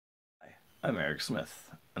I'm Eriq Smith,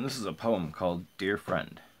 and this is a poem called Dear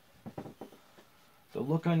Friend. The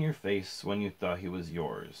look on your face when you thought he was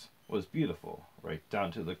yours was beautiful, right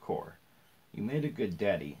down to the core. You made a good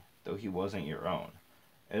daddy, though he wasn't your own.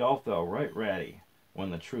 It all fell right ratty when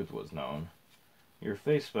the truth was known. Your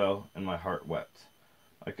face fell, and my heart wept.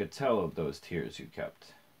 I could tell of those tears you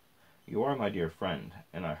kept. You are my dear friend,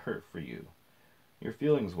 and I hurt for you. Your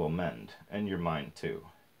feelings will mend, and your mind too.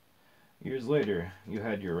 Years later, you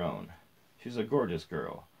had your own. She's a gorgeous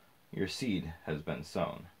girl. Your seed has been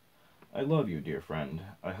sown. I love you, dear friend.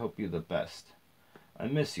 I hope you the best. I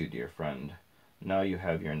miss you, dear friend. Now you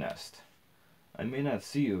have your nest. I may not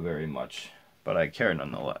see you very much, but I care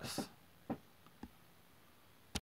nonetheless.